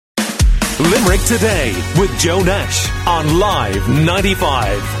Limerick Today with Joe Nash on Live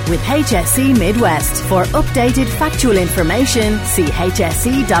 95. With HSE Midwest. For updated factual information, see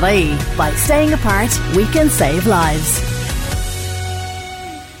hse.ie. By staying apart, we can save lives.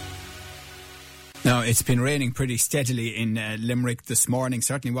 Now, it's been raining pretty steadily in Limerick this morning.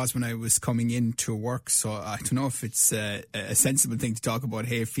 Certainly was when I was coming into work. So I don't know if it's a sensible thing to talk about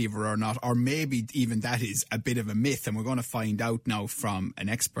hay fever or not, or maybe even that is a bit of a myth. And we're going to find out now from an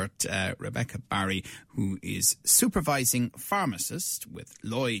expert, Rebecca Barry, who is supervising pharmacist with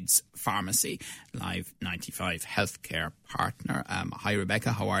Lloyd's Pharmacy, Live 95 healthcare partner. Hi,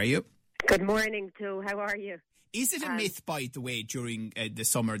 Rebecca. How are you? Good morning, Joe. How are you? Is it a myth, by the way, during the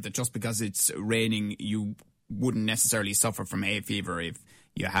summer that just because it's raining, you wouldn't necessarily suffer from hay fever if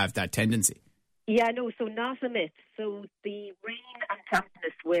you have that tendency? Yeah, no, so not a myth. So the rain and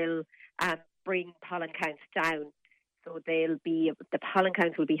dampness will bring pollen counts down. So the pollen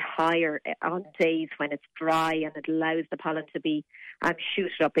counts will be higher on days when it's dry, and it allows the pollen to be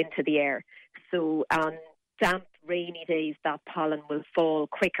shooted up into the air. So on damp, rainy days, that pollen will fall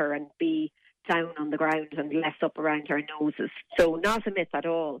quicker and be down on the ground and less up around our noses. So not a myth at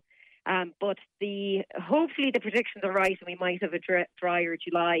all. But hopefully the predictions are right and we might have a drier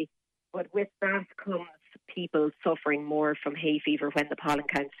July. But with that comes people suffering more from hay fever when the pollen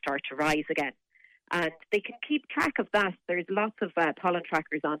counts start to rise again. And they can keep track of that. There's lots of pollen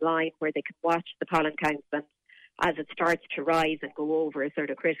trackers online where they can watch the pollen counts, and as it starts to rise and go over a sort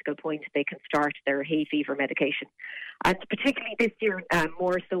of critical point, they can start their hay fever medication. And particularly this year,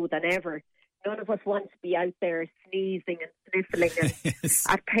 more so than ever, none of us want to be out there sneezing and sniffling and Yes.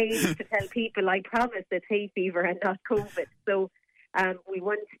 at pains to tell people, I promise it's hay fever and not COVID. So we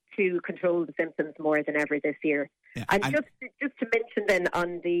want to control the symptoms more than ever this year. Yeah, and just to mention then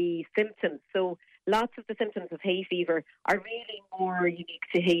on the symptoms, so lots of the symptoms of hay fever are really more unique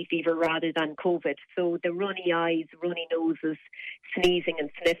to hay fever rather than COVID. So the runny eyes, runny noses, sneezing and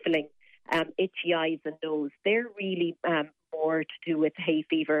sniffling, itchy eyes and nose, they're really more to do with hay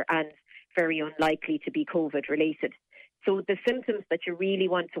fever and very unlikely to be COVID related. So the symptoms that you really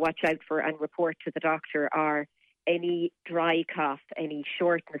want to watch out for and report to the doctor are any dry cough, any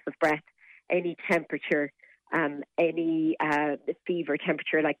shortness of breath, any temperature, any fever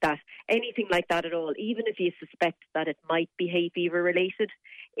temperature like that, anything like that at all, even if you suspect that it might be hay fever related.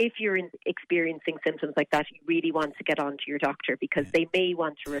 If you're experiencing symptoms like that, you really want to get on to your doctor because they may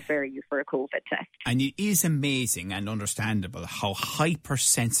want to refer you for a COVID test. And it is amazing and understandable how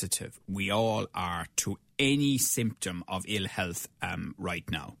hypersensitive we all are to any symptom of ill health right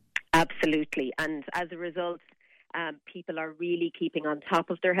now. Absolutely. And as a result, people are really keeping on top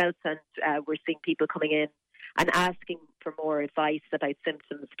of their health, and we're seeing people coming in and asking for more advice about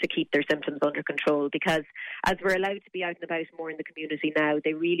symptoms to keep their symptoms under control, because as we're allowed to be out and about more in the community now,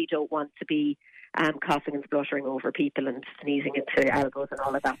 they really don't want to be coughing and spluttering over people and sneezing into elbows and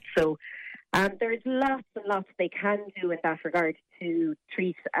all of that. So there's lots and lots they can do in that regard to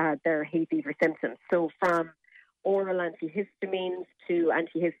treat their hay fever symptoms. So from oral antihistamines to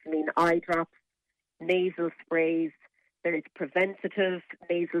antihistamine eye drops, nasal sprays, there's preventative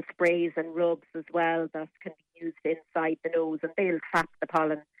nasal sprays and rubs as well that can be used inside the nose, and they'll trap the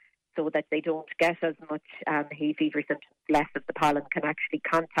pollen so that they don't get as much hay fever symptoms. Less of the pollen can actually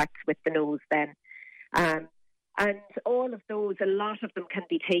contact with the nose then. And all of those, a lot of them can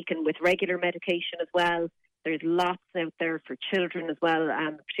be taken with regular medication as well. There's lots out there for children as well,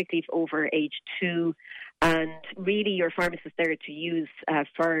 particularly over age 2. And really your pharmacist there to use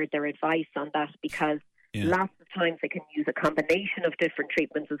for their advice on that, because lots of times they can use a combination of different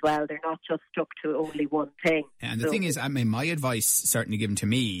treatments as well. They're not just stuck to only one thing. And the thing is, I mean, my advice certainly given to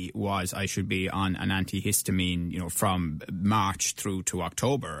me was I should be on an antihistamine, from March through to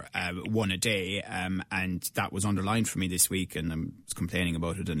October, one a day. And that was underlined for me this week, and I was complaining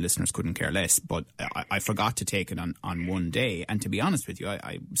about it and listeners couldn't care less. But I forgot to take it on one day. And to be honest with you,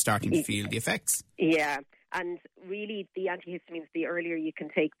 I'm starting to feel the effects. Yeah. And really the antihistamines, the earlier you can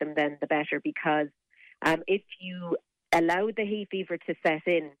take them, then the better, because if you allow the hay fever to set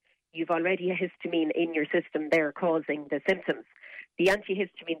in, you've already a histamine in your system there causing the symptoms. The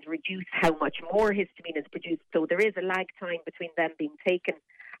antihistamines reduce how much more histamine is produced, so there is a lag time between them being taken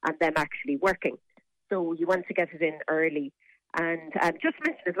and them actually working. So you want to get it in early. And just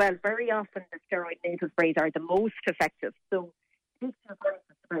mention as well, very often the steroid nasal sprays are the most effective. So speak to your pharmacist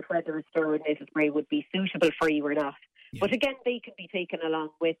about whether a steroid nasal spray would be suitable for you or not. Yeah. But again, they can be taken along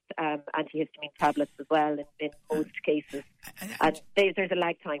with antihistamine tablets as well in most cases. And there's a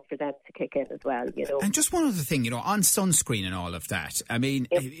lag time for them to kick in as well, you know. And just one other thing, on sunscreen and all of that. I mean,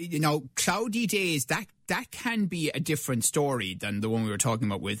 cloudy days, that can be a different story than the one we were talking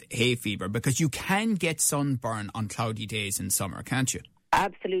about with hay fever, because you can get sunburn on cloudy days in summer, can't you?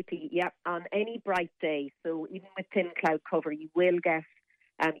 Absolutely, yeah. On any bright day, so even with thin cloud cover, you will get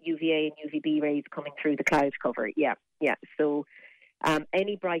UVA and UVB rays coming through the cloud cover. Yeah. So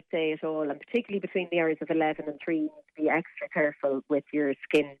any bright day at all, and particularly between the hours of 11 and 3, you need to be extra careful with your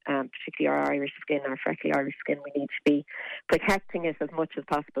skin, particularly our Irish skin, our freckly Irish skin. We need to be protecting it as much as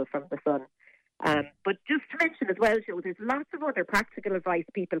possible from the sun. But just to mention as well, Joe, there's lots of other practical advice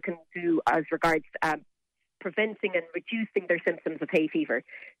people can do as regards preventing and reducing their symptoms of hay fever.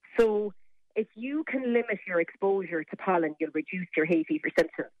 So if you can limit your exposure to pollen, you'll reduce your hay fever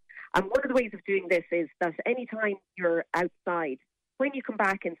symptoms. And one of the ways of doing this is that any time you're outside, when you come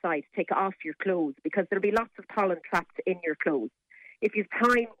back inside, take off your clothes, because there'll be lots of pollen trapped in your clothes. If you have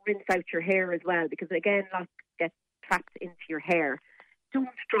time, rinse out your hair as well, because again, lots get trapped into your hair. Don't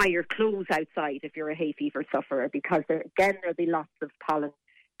dry your clothes outside if you're a hay fever sufferer, because there'll be lots of pollen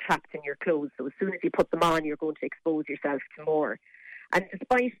trapped in your clothes. So as soon as you put them on, you're going to expose yourself to more. And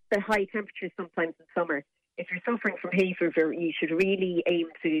despite the high temperatures sometimes in summer, if you're suffering from hay fever, you should really aim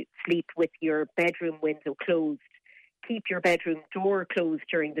to sleep with your bedroom window closed. Keep your bedroom door closed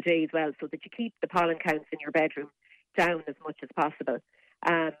during the day as well, so that you keep the pollen counts in your bedroom down as much as possible.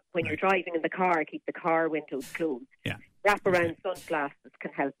 When you're driving in the car, keep the car windows closed. Yeah. Wraparound sunglasses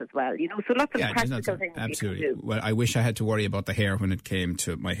can help as well. So lots of practical things absolutely. you can do. Well, I wish I had to worry about the hair when it came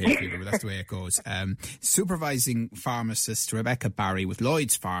to my hay fever, but that's the way it goes. Supervising pharmacist Rebecca Barry with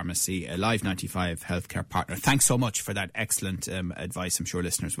Lloyd's Pharmacy, a Live 95 healthcare partner. Thanks so much for that excellent advice. I'm sure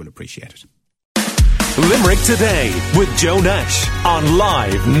listeners will appreciate it. Limerick Today with Joe Nash on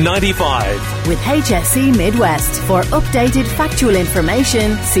Live 95. With HSE Midwest. For updated factual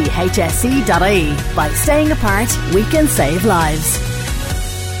information, see hse.ie. By staying apart, we can save lives.